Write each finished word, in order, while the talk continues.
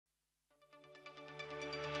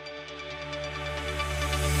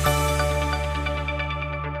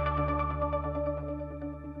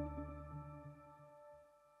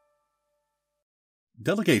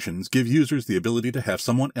Delegations give users the ability to have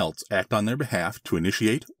someone else act on their behalf to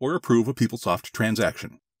initiate or approve a PeopleSoft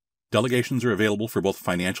transaction. Delegations are available for both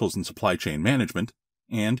financials and supply chain management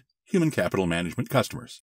and human capital management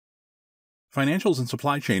customers. Financials and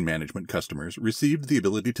supply chain management customers received the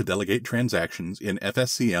ability to delegate transactions in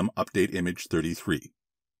FSCM Update Image 33.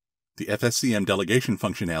 The FSCM delegation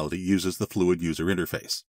functionality uses the fluid user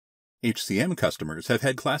interface. HCM customers have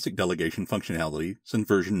had classic delegation functionality since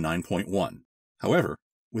version 9.1. However,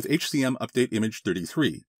 with HCM Update Image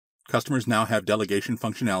 33, customers now have delegation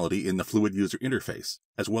functionality in the fluid user interface,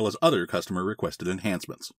 as well as other customer-requested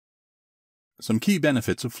enhancements. Some key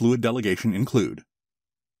benefits of fluid delegation include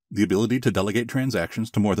the ability to delegate transactions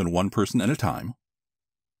to more than one person at a time.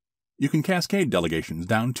 You can cascade delegations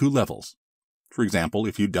down 2 levels. For example,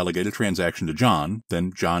 if you delegate a transaction to John,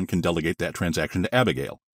 then John can delegate that transaction to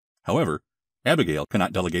Abigail. However, Abigail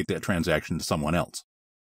cannot delegate that transaction to someone else.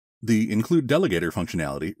 The Include Delegator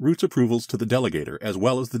functionality routes approvals to the delegator as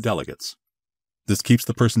well as the delegates. This keeps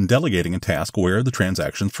the person delegating a task aware of the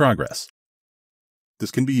transaction's progress.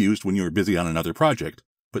 This can be used when you are busy on another project,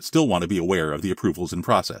 but still want to be aware of the approvals in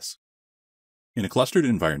process. In a clustered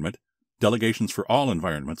environment, delegations for all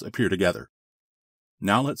environments appear together.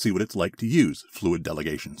 Now let's see what it's like to use fluid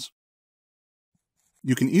delegations.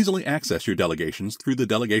 You can easily access your delegations through the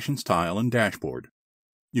Delegations tile and dashboard.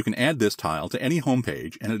 You can add this tile to any home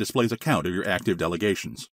page and it displays a count of your active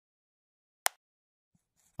delegations.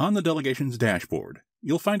 On the Delegations dashboard,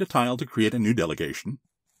 you'll find a tile to create a new delegation,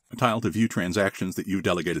 a tile to view transactions that you've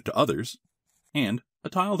delegated to others, and a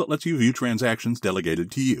tile that lets you view transactions delegated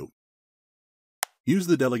to you. Use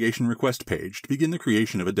the Delegation Request page to begin the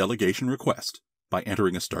creation of a delegation request by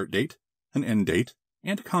entering a start date, an end date,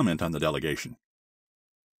 and a comment on the delegation.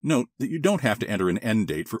 Note that you don't have to enter an end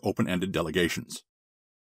date for open-ended delegations.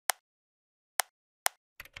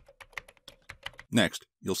 Next,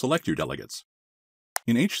 you'll select your delegates.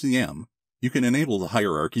 In HCM, you can enable the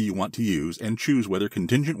hierarchy you want to use and choose whether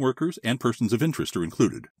contingent workers and persons of interest are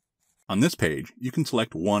included. On this page, you can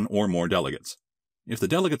select one or more delegates. If the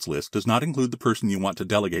delegates list does not include the person you want to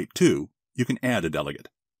delegate to, you can add a delegate.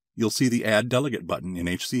 You'll see the Add Delegate button in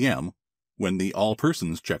HCM when the All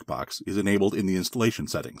Persons checkbox is enabled in the installation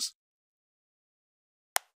settings.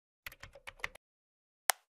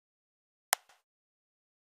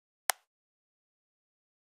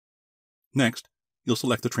 Next, you'll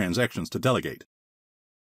select the transactions to delegate.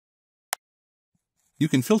 You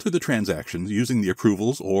can filter the transactions using the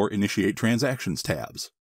Approvals or Initiate Transactions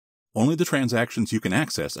tabs. Only the transactions you can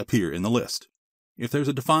access appear in the list. If there's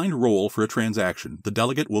a defined role for a transaction, the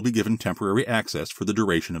delegate will be given temporary access for the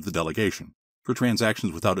duration of the delegation. For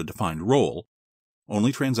transactions without a defined role,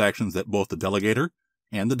 only transactions that both the delegator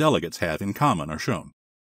and the delegates have in common are shown.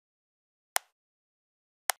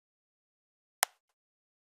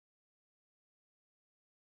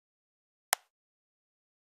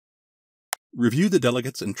 Review the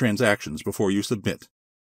delegates and transactions before you submit.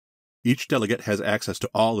 Each delegate has access to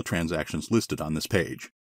all the transactions listed on this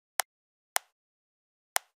page.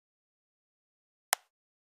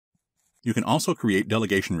 You can also create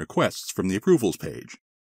delegation requests from the Approvals page.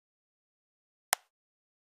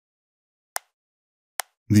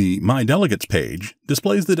 The My Delegates page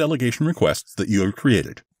displays the delegation requests that you have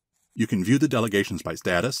created. You can view the delegations by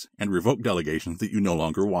status and revoke delegations that you no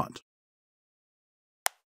longer want.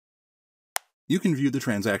 You can view the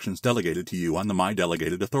transactions delegated to you on the My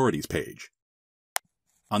Delegated Authorities page.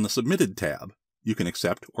 On the Submitted tab, you can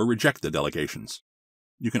accept or reject the delegations.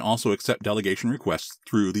 You can also accept delegation requests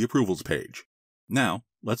through the Approvals page. Now,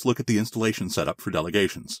 let's look at the installation setup for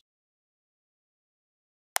delegations.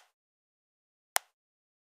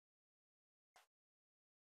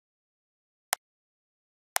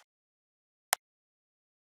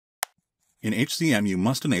 In HCM, you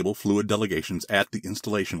must enable fluid delegations at the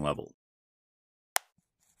installation level.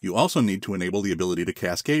 You also need to enable the ability to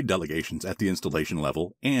cascade delegations at the installation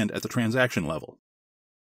level and at the transaction level.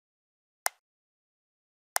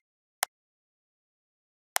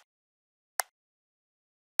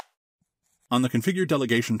 On the Configure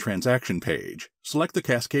Delegation Transaction page, select the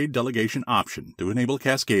Cascade Delegation option to enable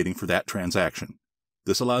cascading for that transaction.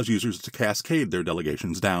 This allows users to cascade their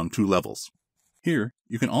delegations down 2 levels. Here,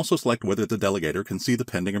 you can also select whether the delegator can see the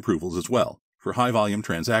pending approvals as well. For high-volume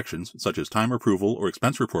transactions, such as time approval or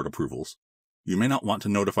expense report approvals, you may not want to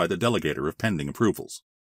notify the delegator of pending approvals.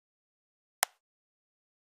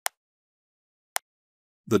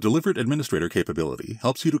 The Delivered Administrator capability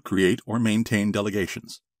helps you to create or maintain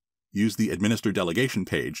delegations. Use the Administer Delegation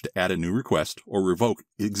page to add a new request or revoke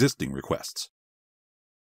existing requests.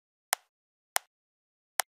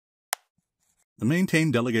 The Maintain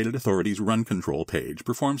Delegated Authorities Run Control page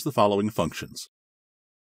performs the following functions.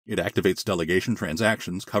 It activates delegation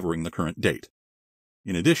transactions covering the current date.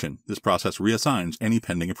 In addition, this process reassigns any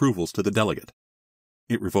pending approvals to the delegate.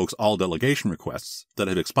 It revokes all delegation requests that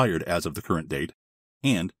have expired as of the current date,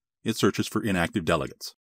 and it searches for inactive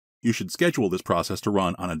delegates. You should schedule this process to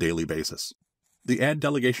run on a daily basis. The Add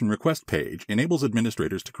Delegation Request page enables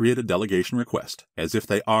administrators to create a delegation request as if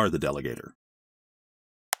they are the delegator.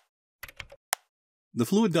 The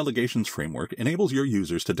Fluid Delegations framework enables your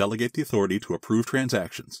users to delegate the authority to approve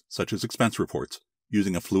transactions, such as expense reports,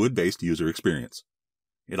 using a fluid-based user experience.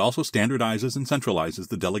 It also standardizes and centralizes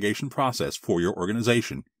the delegation process for your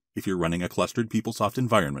organization if you're running a clustered PeopleSoft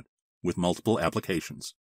environment with multiple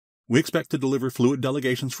applications. We expect to deliver Fluid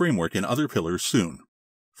Delegations framework in other pillars soon.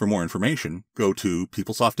 For more information, go to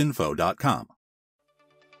PeopleSoftInfo.com.